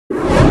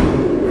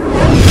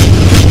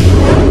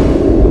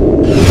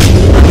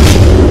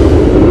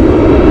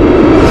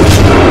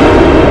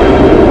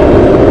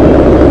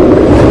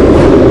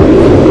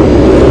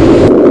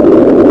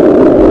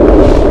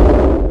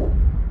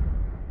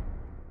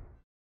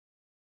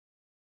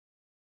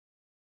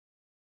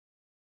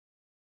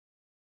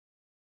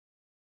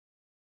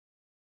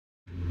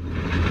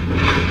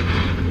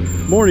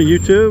Morning,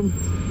 YouTube.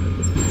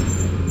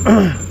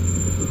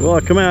 Well, I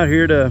come out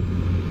here to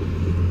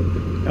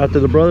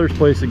the brother's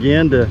place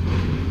again to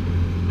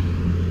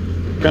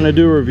kind of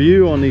do a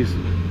review on these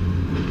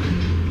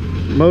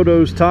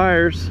Motoz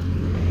tires,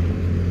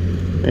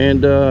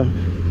 and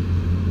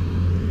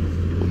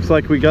looks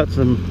like we got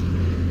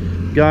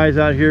some guys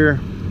out here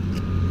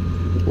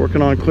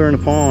working on clearing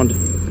the pond.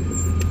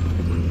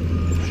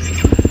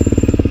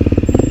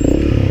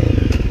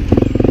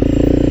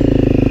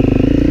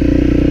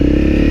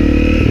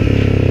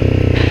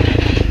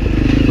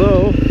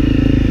 So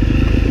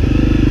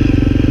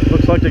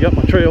looks like they got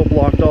my trail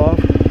blocked off,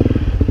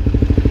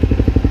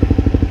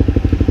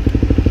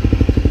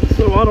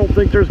 so I don't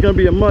think there's going to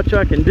be much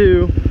I can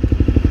do.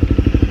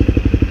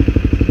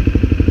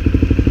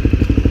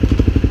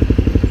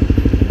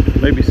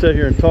 Maybe sit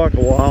here and talk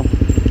a while,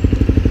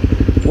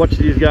 watch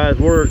these guys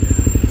work.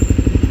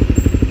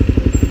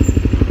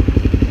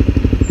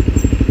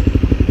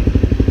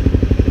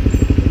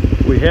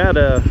 We had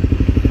a,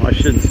 I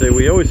shouldn't say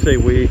we, always say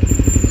we,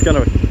 it's kind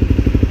of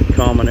a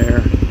common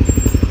error.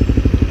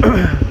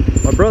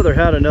 My brother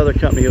had another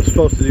company who was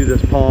supposed to do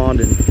this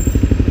pond,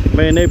 and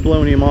man, they've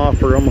blown him off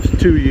for almost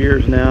 2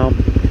 years now.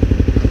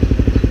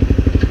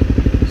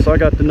 So I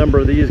got the number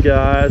of these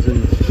guys,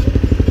 and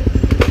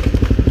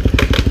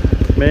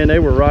man, they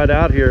were right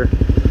out here.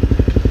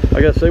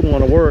 I guess they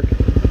want to work.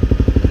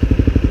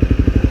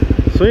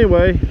 So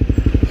anyway,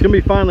 it's gonna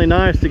be finally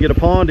nice to get a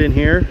pond in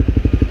here,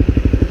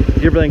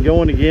 get everything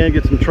going again,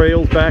 get some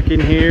trails back in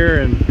here,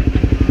 and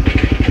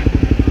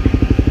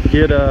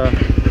get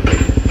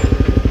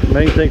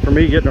main thing for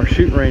me, getting our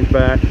shooting range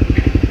back.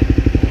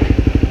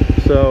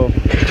 So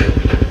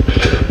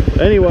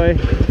anyway,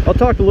 I'll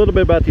talk a little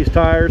bit about these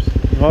tires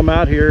while I'm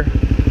out here.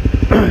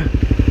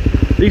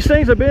 These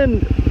things have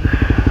been,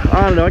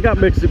 I don't know, I got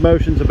mixed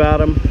emotions about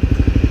them.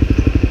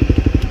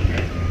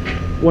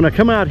 When I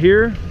come out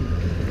here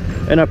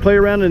and I play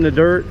around in the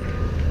dirt,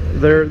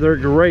 they're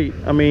great.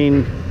 I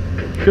mean,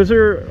 because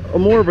they're a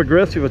more of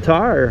aggressive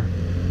tire.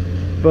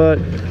 But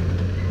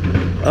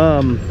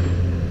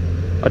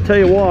I tell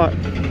you what,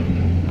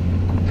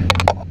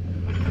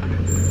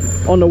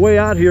 on the way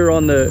out here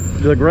on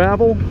the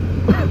gravel,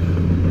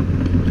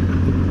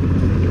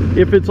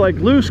 if it's like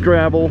loose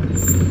gravel,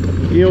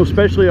 you know,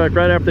 especially like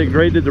right after they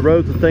graded the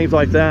roads and things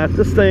like that,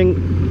 this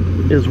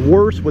thing is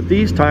worse with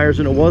these tires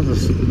than it was the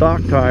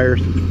stock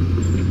tires.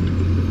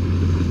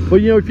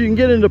 But you know, if you can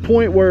get into the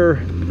point where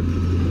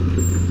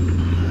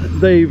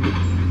they've,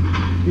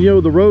 you know,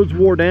 the roads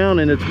wore down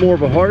and it's more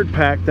of a hard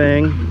pack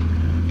thing,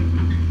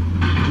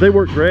 they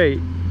work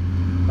great.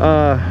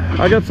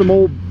 I got some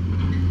old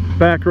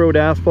back road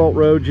asphalt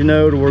roads, you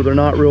know, to where they're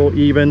not real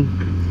even,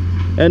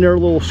 and they're a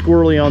little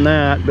squirrely on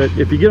that. But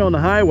if you get on the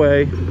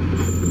highway,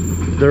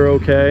 they're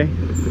okay.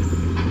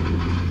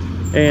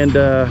 And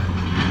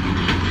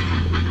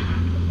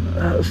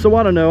so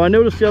I don't know, I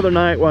noticed the other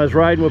night when I was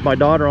riding with my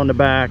daughter on the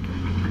back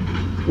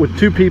with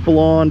 2 people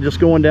on, just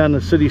going down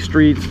the city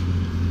streets,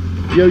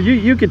 you know,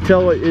 you could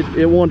tell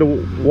it wanted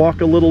to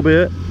walk a little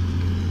bit,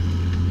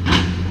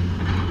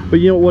 but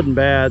you know, it wasn't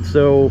bad.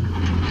 So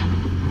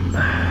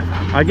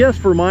I guess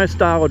for my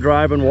style of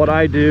driving, what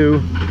I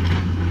do,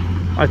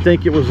 I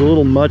think it was a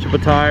little much of a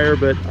tire.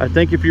 But I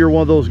think if you're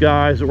one of those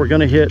guys that were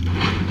going to hit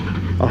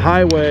a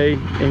highway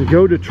and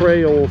go to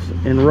trails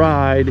and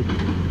ride,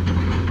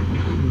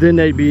 then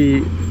they'd be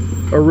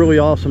a really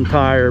awesome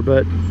tire.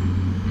 But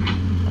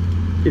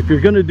if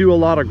you're going to do a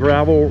lot of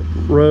gravel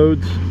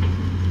roads,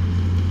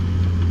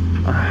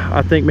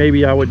 I think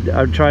maybe I would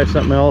try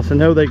something else. I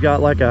know they got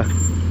like a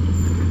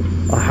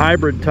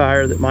hybrid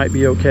tire that might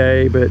be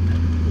okay, but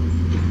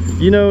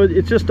you know,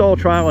 it's just all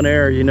trial and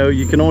error. You know,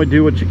 you can only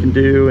do what you can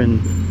do,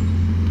 and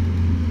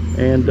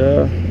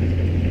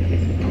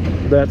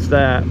that's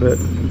that. But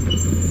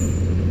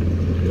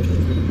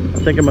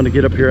I think I'm going to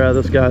get up here out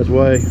of this guy's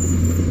way.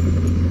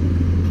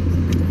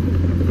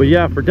 But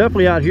yeah, for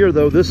definitely out here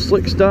though, this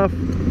slick stuff,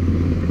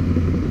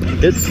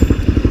 it's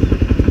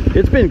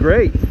been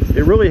great.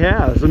 It really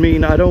has. I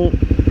mean, I don't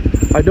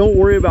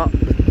worry about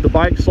the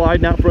bike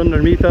sliding out from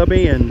underneath of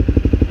me, and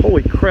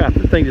holy crap,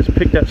 the thing just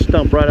picked that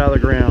stump right out of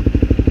the ground.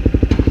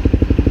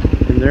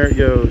 And there it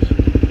goes.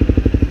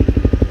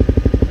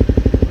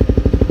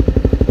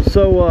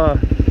 So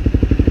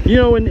you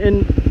know,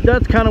 and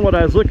that's kind of what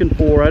I was looking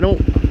for. I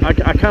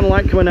kind of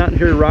like coming out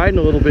here riding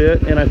a little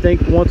bit, and I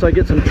think once I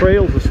get some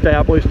trails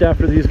established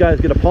after these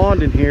guys get a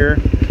pond in here,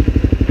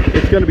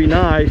 it's going to be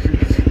nice.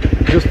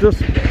 It's just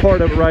this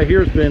part of it right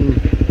here has been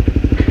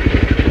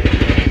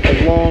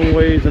a long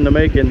ways in the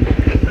making.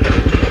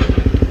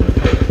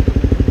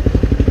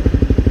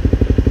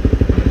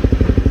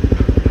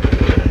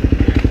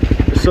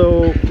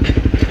 So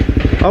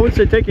I would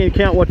say take into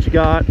account what you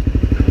got,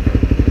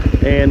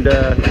 and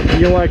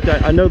you know, like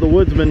I know the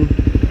Woodsman,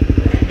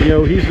 you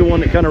know, he's the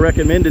one that kind of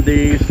recommended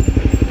these,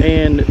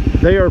 and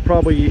they are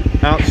probably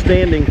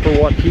outstanding for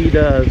what he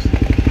does.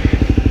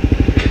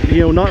 You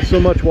know, not so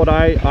much what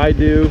I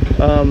do.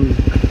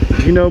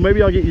 You know,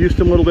 maybe I'll get used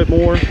to them a little bit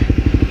more.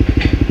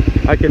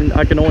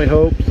 I can only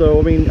hope. So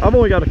I mean, I've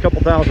only got a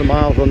couple thousand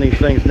miles on these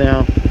things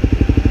now,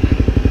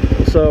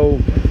 so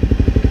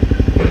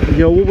you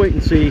know, we'll wait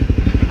and see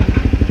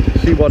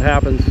what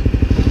happens.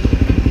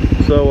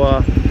 So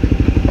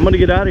I'm gonna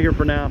get out of here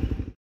for now.